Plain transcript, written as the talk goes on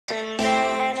Hello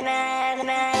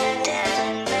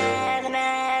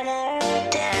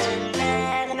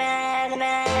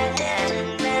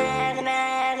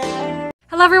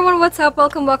everyone, what's up?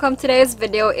 Welcome. Today's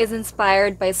video is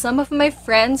inspired by some of my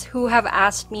friends who have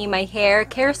asked me my hair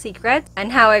care secret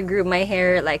and how I grew my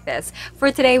hair like this. For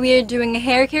today, we are doing a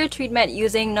hair care treatment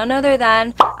using none other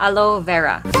than aloe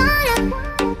vera.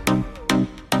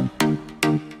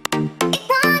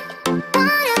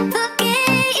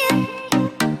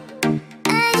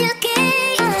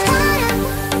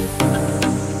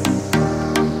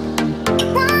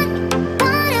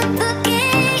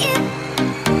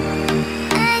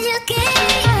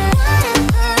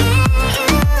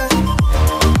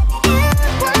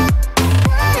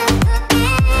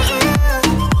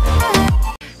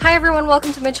 Hi everyone,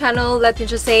 welcome to my channel. Let me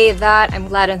just say that I'm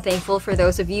glad and thankful for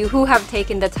those of you who have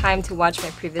taken the time to watch my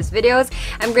previous videos.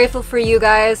 I'm grateful for you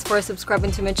guys for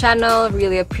subscribing to my channel.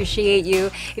 Really appreciate you.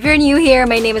 If you're new here,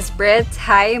 my name is Brit.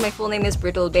 Hi, my full name is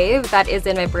Brittle Babe. That is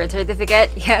in my birth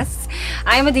certificate. Yes,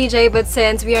 I am a DJ, but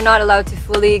since we are not allowed to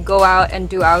fully go out and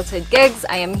do outside gigs,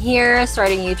 I am here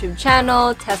starting a YouTube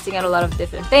channel, testing out a lot of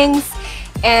different things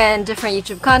and different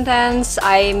YouTube contents.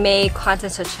 I make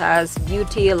content such as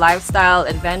beauty, lifestyle,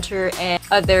 adventure, and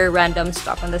other random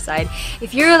stuff on the side.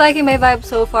 If you're liking my vibe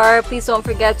so far, please don't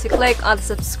forget to click on the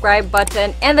subscribe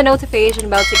button and the notification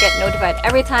bell to get notified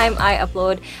every time I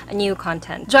upload a new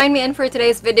content. Join me in for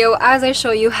today's video as I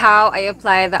show you how I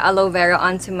apply the aloe vera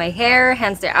onto my hair,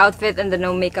 hence the outfit and the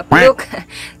no makeup look.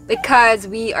 Because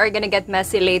we are gonna get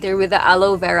messy later with the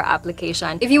aloe vera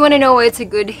application. If you want to know it's a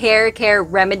good hair care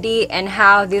remedy and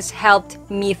how this helped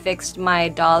me fix my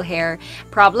dull hair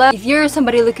problem, if you're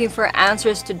somebody looking for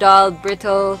answers to dull,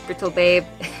 brittle babe,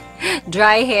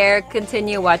 dry hair,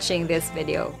 continue watching this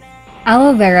video.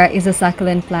 Aloe vera is a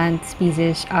succulent plant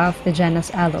species of the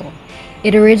genus Aloe.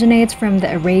 It originates from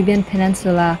the Arabian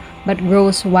Peninsula but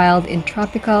grows wild in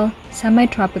tropical,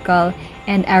 semi-tropical,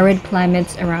 and arid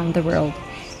climates around the world.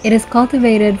 It is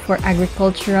cultivated for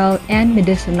agricultural and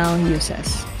medicinal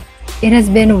uses. It has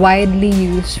been widely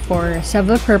used for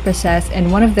several purposes,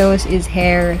 and one of those is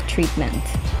hair treatment.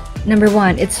 Number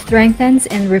 1, it strengthens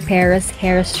and repairs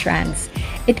hair strands.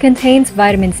 It contains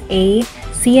vitamins A,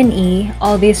 C, and E.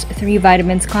 All these 3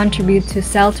 vitamins contribute to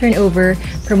cell turnover,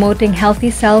 promoting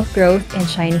healthy cell growth and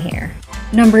shiny hair.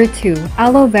 Number 2,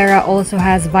 aloe vera also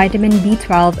has vitamin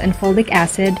B12 and folic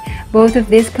acid. Both of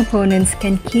these components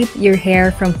can keep your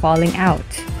hair from falling out.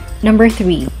 Number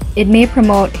 3, it may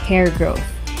promote hair growth.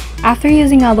 After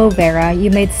using aloe vera, you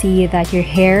might see that your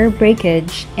hair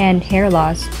breakage and hair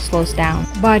loss slows down.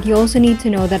 But you also need to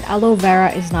know that aloe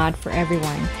vera is not for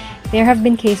everyone. There have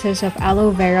been cases of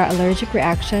aloe vera allergic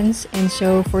reactions, and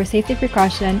so for safety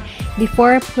precaution,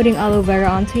 before putting aloe vera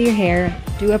onto your hair,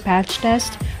 do a patch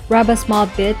test. Rub a small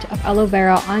bit of aloe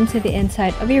vera onto the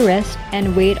inside of your wrist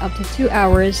and wait up to 2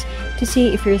 hours to see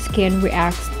if your skin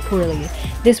reacts poorly.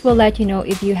 This will let you know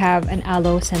if you have an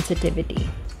aloe sensitivity.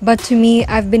 But to me,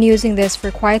 I've been using this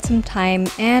for quite some time,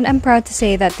 and I'm proud to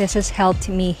say that this has helped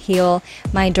me heal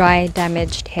my dry,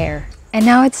 damaged hair. And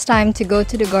now it's time to go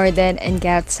to the garden and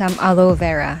get some aloe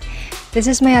vera. This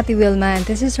is my Ate Wilma, and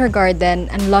this is her garden,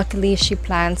 and luckily she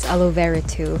plants aloe vera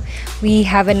too. We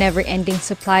have a never-ending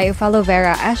supply of aloe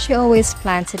vera as she always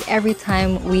plants it every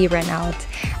time we run out.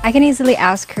 I can easily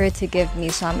ask her to give me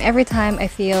some every time I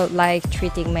feel like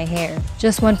treating my hair.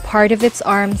 Just one part of its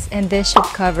arms, and this should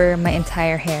cover my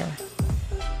entire hair.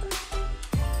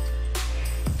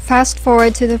 Fast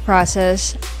forward to the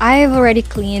process. I've already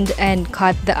cleaned and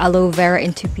cut the aloe vera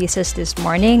into pieces this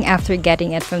morning after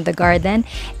getting it from the garden,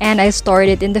 and I stored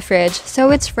it in the fridge so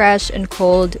it's fresh and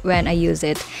cold when I use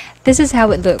it. This is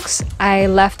how it looks. I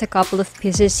left a couple of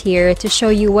pieces here to show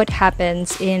you what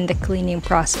happens in the cleaning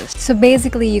process. So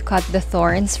basically, you cut the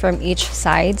thorns from each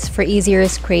sides for easier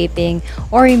scraping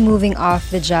or removing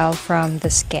off the gel from the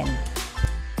skin.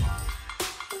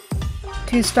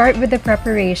 To start with the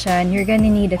preparation, you're gonna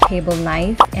need a table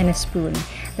knife and a spoon.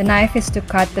 The knife is to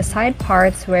cut the side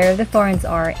parts where the thorns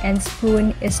are, and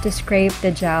spoon is to scrape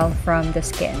the gel from the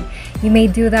skin. You may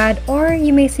do that, or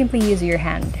you may simply use your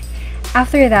hand.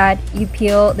 After that, you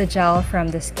peel the gel from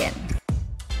the skin.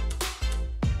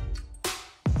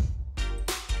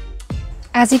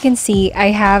 As you can see,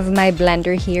 I have my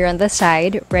blender here on the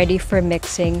side, ready for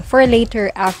mixing for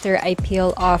later after I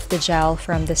peel off the gel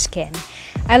from the skin.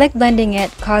 I like blending it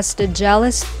cause the gel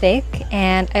is thick,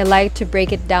 and I like to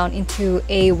break it down into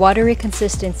a watery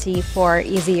consistency for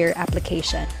easier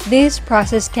application. This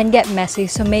process can get messy,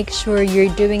 so make sure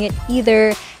you're doing it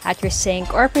either at your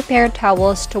sink or prepare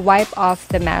towels to wipe off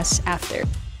the mess after.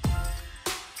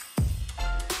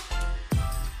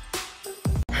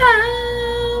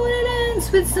 I wanna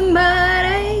dance with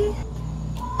somebody.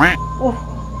 Oh.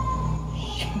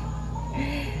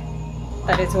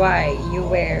 That is why you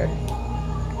wear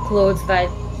clothes that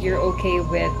you're okay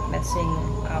with messing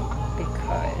up,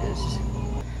 because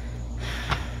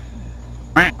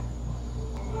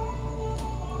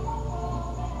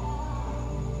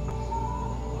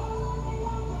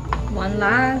one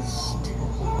last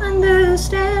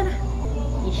understand.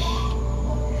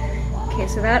 Okay,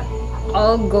 so that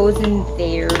all goes in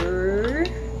there,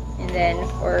 and then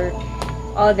for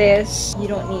all this you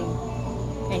don't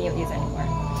need any of these anymore.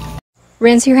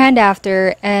 Rinse your hand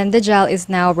after, and the gel is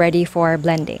now ready for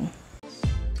blending.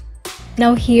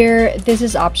 Now here, this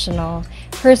is optional.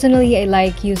 Personally, I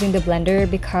like using the blender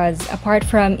because apart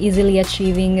from easily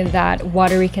achieving that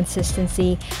watery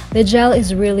consistency, the gel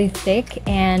is really thick,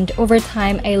 and over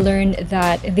time I learned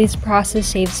that this process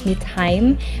saves me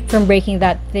time from breaking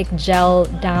that thick gel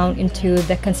down into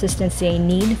the consistency I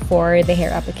need for the hair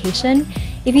application.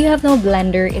 If you have no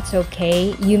blender, it's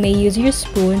okay. You may use your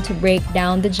spoon to break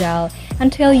down the gel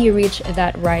until you reach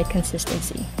that right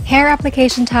consistency. Hair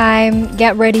application time.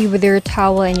 Get ready with your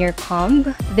towel and your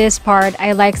comb. This part,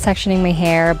 I like sectioning my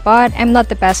hair, but I'm not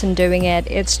the best in doing it.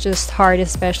 It's just hard,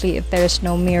 especially if there's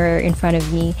no mirror in front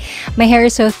of me. My hair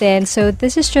is so thin, so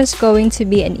this is just going to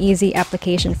be an easy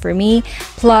application for me.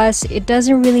 Plus, it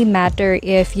doesn't really matter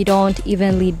if you don't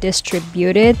evenly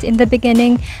distribute it in the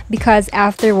beginning, because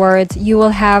afterwards, you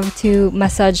will have to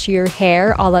massage your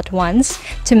hair all at once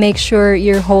to make sure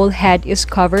your whole head is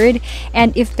covered,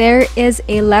 and if there is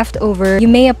a leftover, you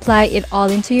may apply it all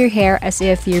into your hair as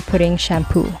if you're putting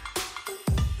shampoo.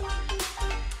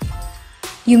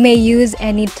 You may use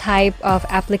any type of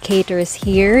applicators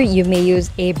here. You may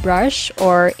use a brush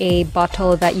or a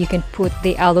bottle that you can put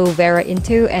the aloe vera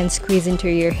into and squeeze into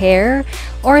your hair,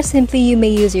 or simply you may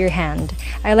use your hand.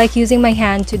 I like using my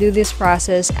hand to do this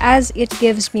process as it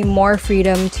gives me more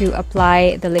freedom to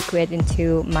apply the liquid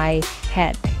into my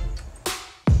head.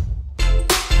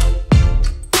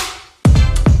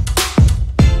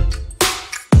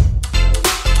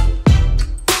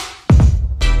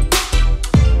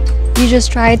 You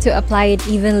just try to apply it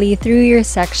evenly through your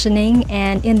sectioning,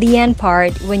 and in the end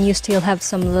part, when you still have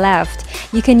some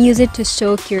left, you can use it to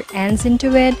soak your ends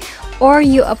into it, or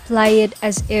you apply it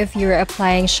as if you're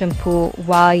applying shampoo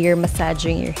while you're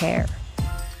massaging your hair.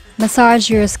 Massage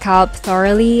your scalp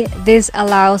thoroughly. This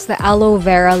allows the aloe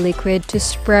vera liquid to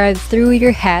spread through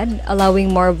your head,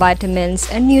 allowing more vitamins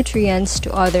and nutrients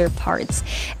to other parts.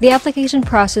 The application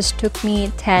process took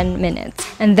me 10 minutes.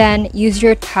 And then use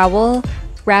your towel,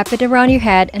 wrap it around your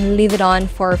head, and leave it on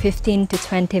for 15 to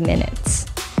 20 minutes.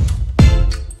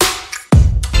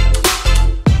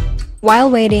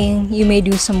 While waiting, you may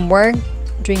do some work,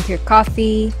 drink your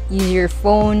coffee, use your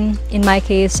phone. In my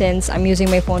case, since I'm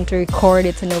using my phone to record,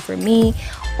 it's a no for me.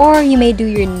 Or you may do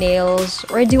your nails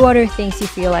or do other things you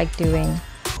feel like doing.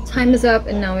 Time is up,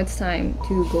 and now it's time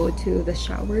to go to the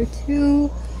shower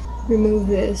to remove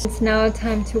this. It's now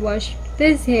time to wash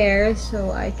this hair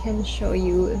so I can show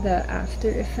you the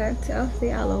after effect of the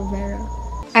aloe vera.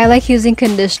 I like using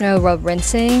conditioner while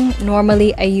rinsing.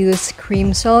 Normally I use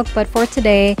cream silk, but for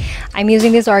today I'm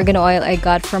using this argan oil I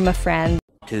got from a friend.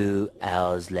 2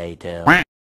 hours later.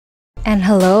 And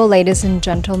hello ladies and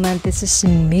gentlemen, this is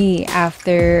me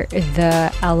after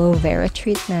the aloe vera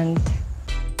treatment.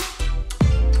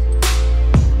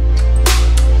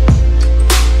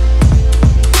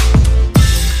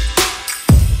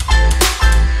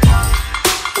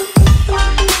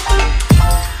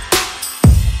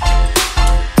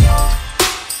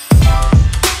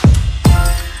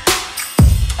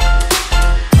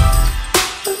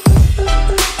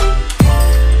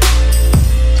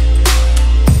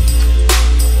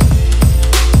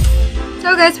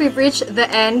 Guys, we've reached the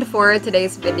end for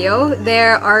today's video.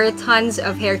 There are tons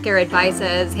of hair care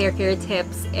advices, hair care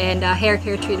tips, and hair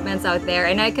care treatments out there,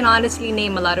 and I can honestly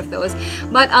name a lot of those,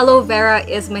 but aloe vera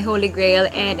is my holy grail,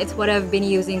 and it's what I've been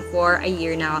using for a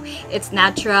year now. It's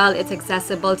natural, it's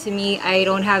accessible to me. I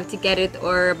don't have to get it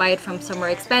or buy it from somewhere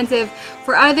expensive.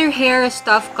 For other hair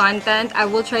stuff content, I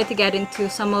will try to get into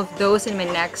some of those in my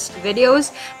next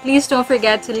videos. Please don't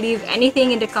forget to leave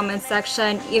anything in the comment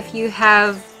section. If you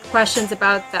have questions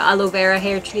about the aloe vera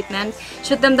hair treatment,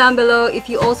 shoot them down below. If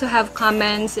you also have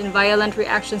comments and violent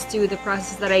reactions to the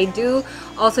process that I do,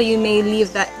 also you may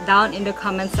leave that down in the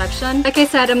comment section. Like I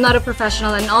said, I'm not a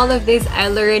professional, and all of this I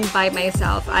learned by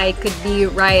myself. I could be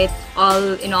right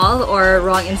all in all or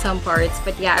wrong in some parts,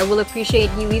 but yeah, I will appreciate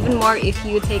you even more if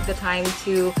you take the time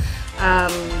to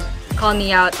call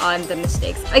me out on the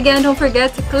mistakes. Again, don't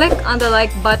forget to click on the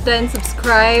like button,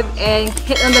 subscribe, and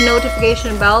hit on the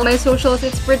notification bell. My socials,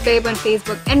 it's BritBabe on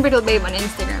Facebook and BrittleBabe on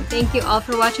Instagram. Thank you all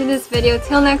for watching this video.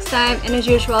 Till next time, and as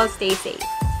usual, stay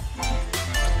safe.